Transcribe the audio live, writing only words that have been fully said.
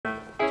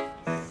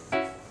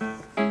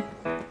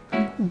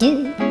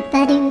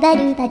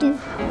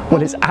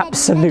Well, it's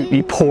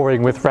absolutely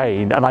pouring with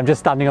rain and I'm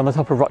just standing on the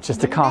top of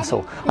Rochester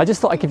Castle. I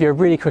just thought I'd give you a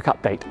really quick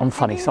update on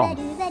Funny Song.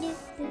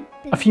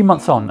 A few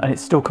months on and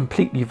it's still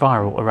completely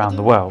viral around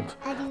the world.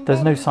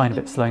 There's no sign of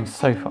it slowing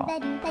so far.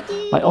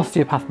 My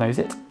osteopath knows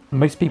it,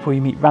 most people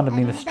you meet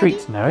randomly in the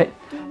streets know it,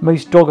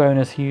 most dog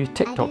owners who use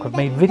TikTok have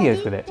made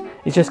videos with it.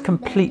 It's just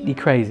completely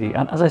crazy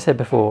and, as I said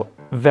before,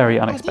 very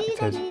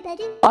unexpected.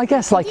 I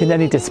guess like in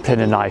any discipline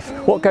in life,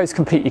 what goes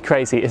completely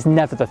crazy is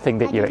never the thing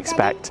that you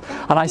expect.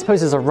 And I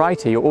suppose as a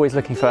writer you're always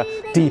looking for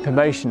deep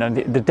emotion and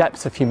the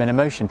depths of human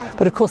emotion,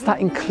 but of course that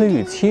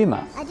includes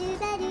humour.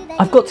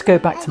 I've got to go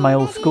back to my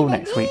old school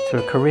next week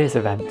to a careers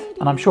event,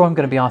 and I'm sure I'm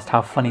going to be asked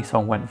how Funny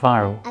Song went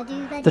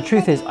viral. The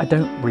truth is, I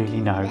don't really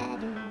know.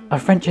 A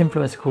French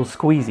influencer called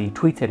Squeezy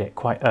tweeted it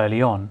quite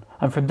early on,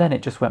 and from then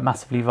it just went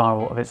massively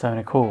viral of its own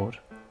accord.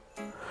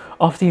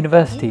 After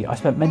university, I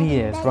spent many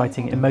years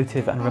writing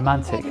emotive and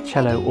romantic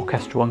cello,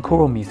 orchestral and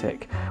choral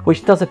music,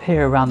 which does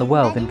appear around the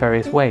world in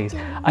various ways,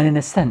 and in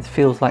a sense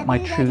feels like my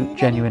true,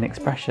 genuine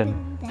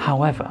expression.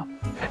 However,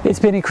 it's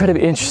been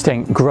incredibly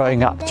interesting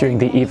growing up during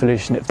the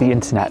evolution of the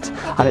internet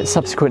and its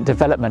subsequent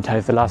development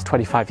over the last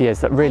 25 years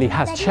that really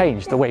has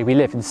changed the way we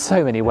live in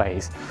so many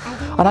ways.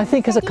 And I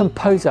think as a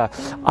composer,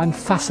 I'm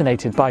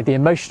fascinated by the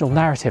emotional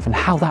narrative and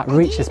how that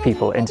reaches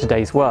people in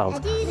today's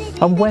world.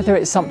 And whether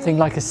it's something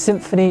like a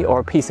symphony or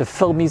a piece of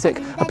film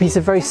music, a piece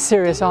of very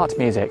serious art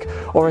music,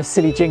 or a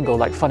silly jingle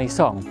like Funny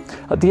Song,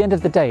 at the end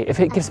of the day, if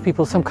it gives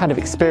people some kind of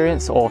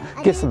experience or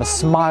gives them a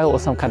smile or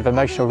some kind of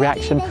emotional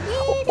reaction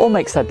or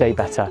makes their day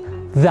better,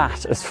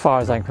 that, as far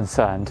as I'm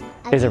concerned,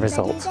 is a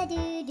result.